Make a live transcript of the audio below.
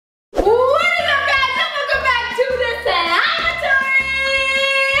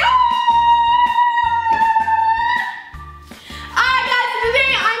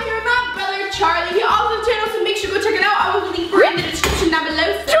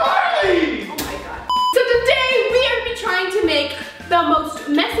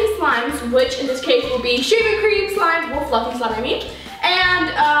which in this case will be shaving cream slime, well, fluffy slime I mean,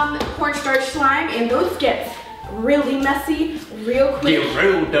 and cornstarch slime, and those get really messy real quick. Get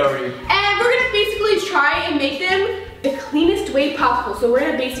real dirty. And we're gonna basically try and make them the cleanest way possible. So we're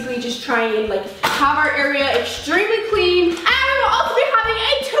gonna basically just try and like have our area extremely clean. And we will also be having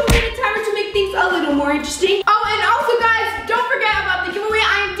a 2-minute timer to make things a little more interesting. Oh, and also guys, don't forget about the giveaway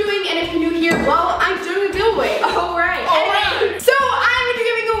I am doing. And if you're new here, well, I'm doing a giveaway. All right. So I'm gonna be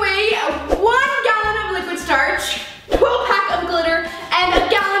giving away 1 gallon of liquid starch, 12-pack of glitter, and a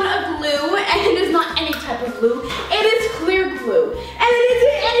gallon of glue. And it is not any type of glue. It is clear glue. And it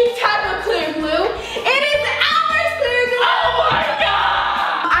isn't any type of clear glue. It is ours clear glue. Oh my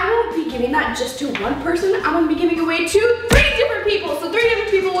god! I won't be giving that just to one person. I'm gonna be giving away to 3 different people. So 3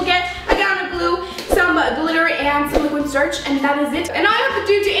 different people will get a gallon of glue, some glitter, and some liquid starch, and that is it. And all you have to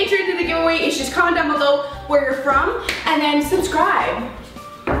do to enter into the giveaway is just comment down below where you're from, and then subscribe.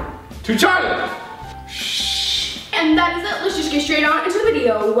 To Charlie! And that is it. Let's just get straight on into the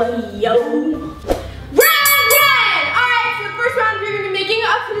video. Yo. Round 1! Alright, so the first round we're gonna be making a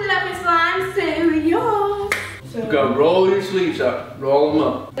fluffy slime. So yo. Go roll your sleeves up. Roll them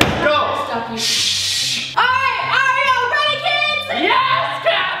up. Go! Stop you. Shh. Alright, are you ready, kids? Yes,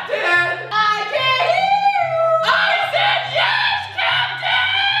 Captain! I can hear you. I said yes,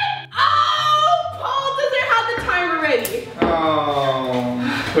 Captain! Oh, Paul doesn't have the timer ready. Oh,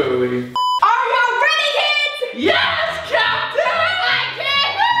 pooey. Are y'all ready, kids? Yes, Captain! I can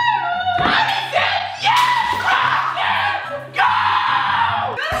hear you. I said yes, Captain! Go!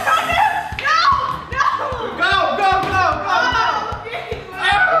 No. Go, go, go, go!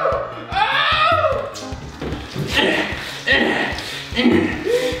 Oh, okay.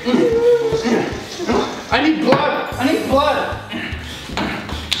 I need blood! I need blood!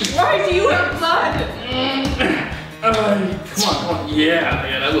 Why do you have blood? Come on.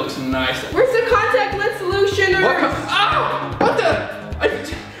 Yeah, that looks nice. Where's the contact lens solution? Or What the?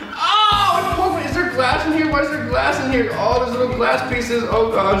 Is there glass in here? Why is there glass in here? Oh, there's little glass pieces. Oh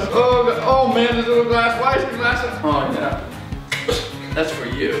gosh. Oh, God. Oh man, there's little glass. Why is there glass in? Oh yeah. That's for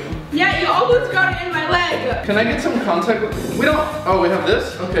you. Yeah, you almost got it in my leg. Can I get some contact? We don't. Oh, we have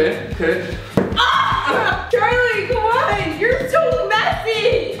this. Okay. Ah! Charlie, come on. You're so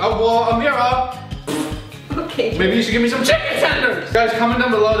messy. Oh well, Ameerah. Okay. Maybe you should give me some chicken tenders. Guys, comment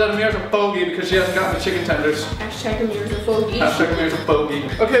down below that Ameerah's a bogey because she hasn't gotten the chicken tenders. Hashtag Ameerah's a bogey. Hashtag Ameerah's a bogey.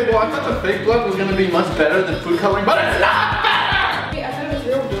 Okay, well I thought the fake blood was gonna be much better than food coloring, but it's not better! Wait, I thought it was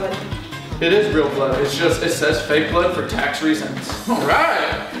real blood. It is real blood. It's just, it says fake blood for tax reasons. All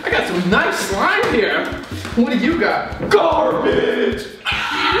right, I got some nice slime here. What do you got? Garbage!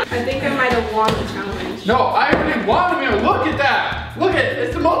 I think I might have won the challenge. No, I already won, Ameerah. Look at that. Look at it.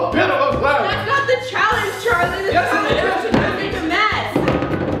 It's the most beautiful blood. That's not the challenge, Charlie. The Yes, it challenge is. to make a mess.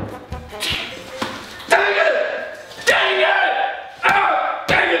 Dang it! Dang it! Oh,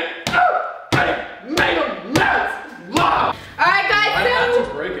 dang it! Oh, I made a mess! Wow! Alright, guys, I had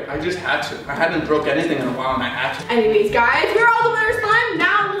to break it. I just had to. I hadn't broke anything in a while and I had to. anyways, guys, here are all the winner slime.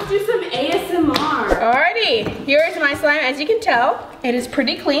 Now let's do some ASMR. Alrighty, here is my slime. As you can tell, it is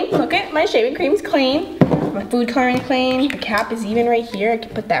pretty clean. Look at my shaving cream's clean. My food coloring clean. The cap is even right here. I can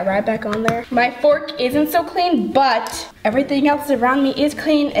put that right back on there. My fork isn't so clean, but everything else around me is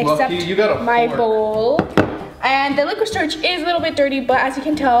clean except Lucky, you got a my fork. bowl. And the liquid starch is a little bit dirty, but as you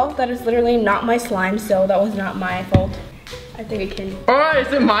can tell, that is literally not my slime, so that was not my fault. I think I can. Alright,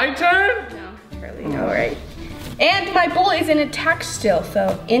 is it my turn? No, Charlie, no, right. And my bowl is intact still,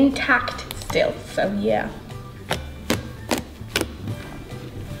 so yeah.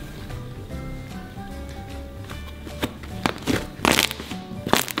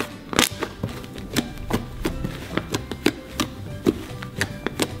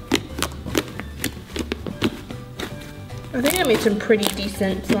 I think I made some pretty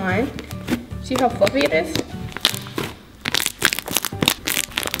decent slime. See how fluffy it is?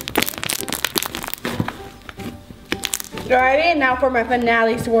 Alrighty, now for my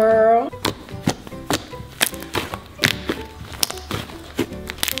finale swirl.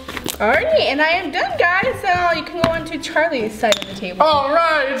 Alrighty, and I am done, guys. So you can go on to Charlie's side of the table.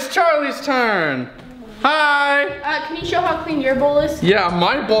 Alright, it's Charlie's turn. Hi. Can you show how clean your bowl is? Yeah,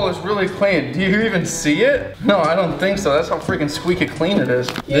 my bowl is really clean. Do you even see it? No, I don't think so. That's how freaking squeaky clean it is.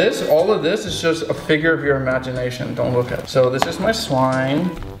 This, all of this is just a figure of your imagination. Don't look at it. So this is my slime.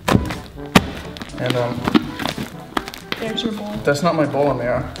 And There's your bowl. that's not my bowl,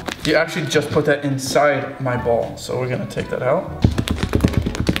 Ameerah. You actually just put that inside my bowl. So we're gonna take that out.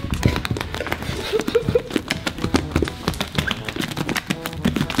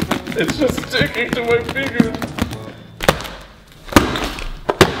 It's just sticking to my fingers.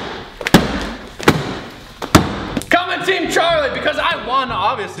 on Team Charlie because I won,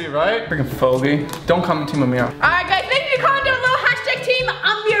 obviously, right? Freaking Fogey. Don't comment Team Ameerah. Alright guys, make sure to comment down below hashtag Team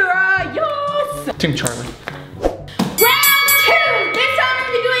Ameerah. Yes! Team Charlie. Round 2! This time we're going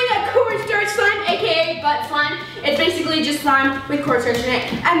to be doing a cornstarch slime, aka butt slime. It's basically just slime with cornstarch in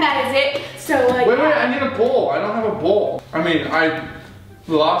it, and that is it. So, Wait, I need a bowl. I don't have a bowl. I mean, I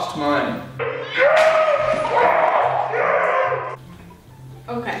lost mine.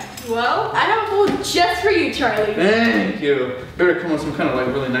 Okay, well, I have a bowl just for you, Charlie. Thank you. Better come with some kind of like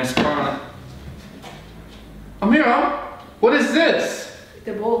really nice car. Ameerah, what is this?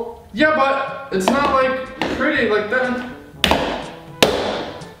 The bowl. Yeah, but it's not like pretty like that.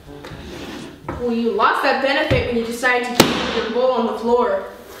 Well, you lost that benefit when you decided to keep your bowl on the floor.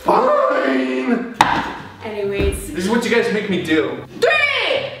 Fine. Anyways. This is what you guys make me do. 3,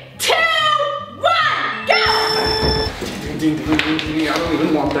 2, 1, go! I don't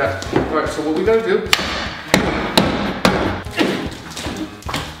even want that. All right, so what we gotta do?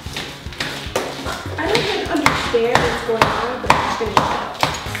 I don't even understand what's going on, but I'm just gonna shut up.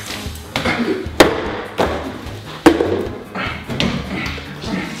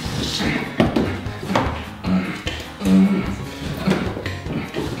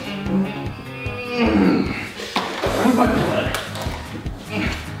 My blood.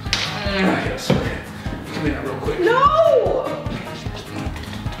 Yes, okay. Give me that real quick. No!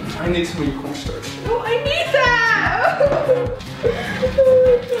 I need some of your cornstarch. No, I need that! Oh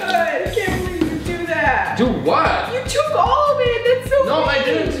my god, I can't believe you do that. Do what? You took all of it, that's so No, mean. I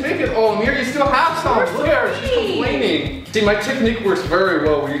didn't take it all. Ameerah, you still have some. You're Look at her, she's so mean. complaining. See, my technique works very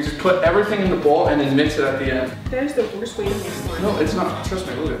well where you just put everything in the bowl and then mix it at the end. That is the worst way to make slime. No, it's not. Trust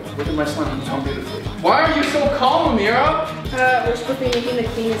me, look at my slime. It's so beautifully. Why are you so calm, Ameerah? We're supposed to be making the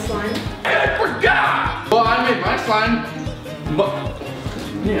cleanest slime. I forgot! Well, I made my slime, but,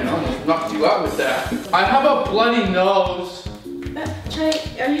 you know, knocked you out with that. I have a bloody nose. Charlie,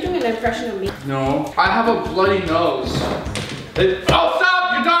 are you doing an impression of me? No. I have a bloody nose. Oh,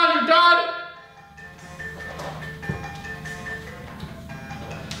 stop! You're done! You're done!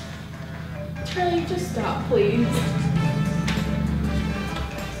 Charlie, just stop, please.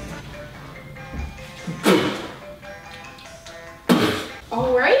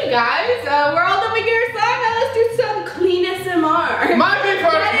 Alrighty, guys. We're all done with your slime. Now let's do some cleanest MR. Me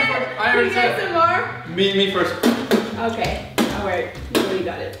first! I already said it. MR? Me first. Okay. Alright. You really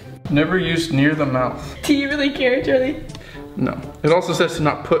got it. Never use near the mouth. Do you really care, Charlie? No. It also says to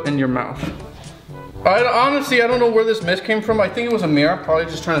not put in your mouth. Honestly, I don't know where this mist came from. I think it was Ameerah probably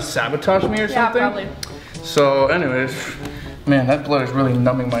just trying to sabotage me or something. Yeah, probably. So anyways, man, that blood is really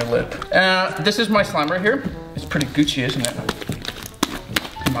numbing my lip. This is my slime right here. It's pretty Gucci, isn't it?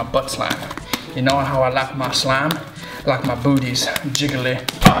 My butt slime. You know how I like my slime? I like my booties jiggly.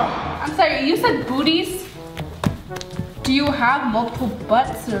 I'm sorry, you said booties? Do you have multiple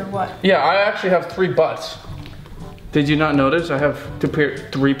butts or what? Yeah, I actually have 3 butts. Did you not notice I have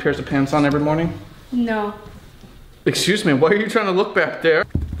 3 pairs of pants on every morning? No. Excuse me, why are you trying to look back there?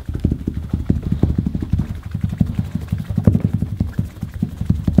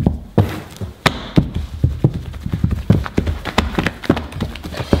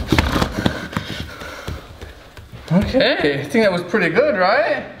 Okay, I think that was pretty good,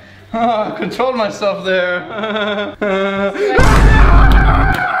 right? Oh, I controlled myself there.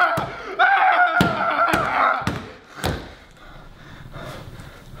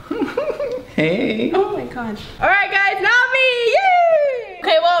 Hey. Oh my god. Alright guys, not me! Yay!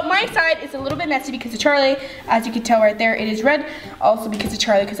 Okay, well my side is a little bit messy because of Charlie. As you can tell right there, it is red. Also because of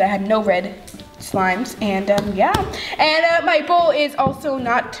Charlie, because I had no red slimes. And yeah. And my bowl is also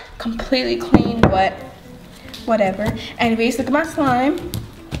not completely clean, but whatever. Anyways, look at my slime.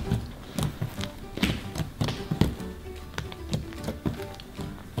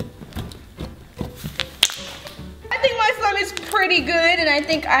 I think my slime is pretty good, and I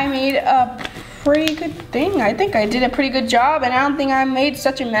think I made a pretty good thing. I think I did a pretty good job, and I don't think I made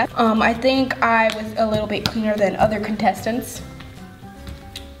such a mess. I think I was a little bit cleaner than other contestants.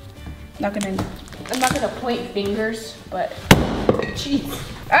 I'm not gonna point fingers, but jeez.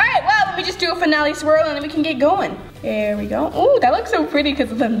 All right, well, let me just do a finale swirl and then we can get going. There we go. Oh, that looks so pretty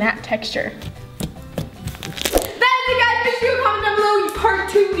because of the matte texture. That's it, guys. Make sure you comment down below part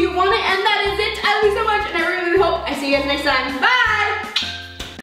 2 if you want it, and that is it. I love you so much, and I really hope I see you guys next time. Bye.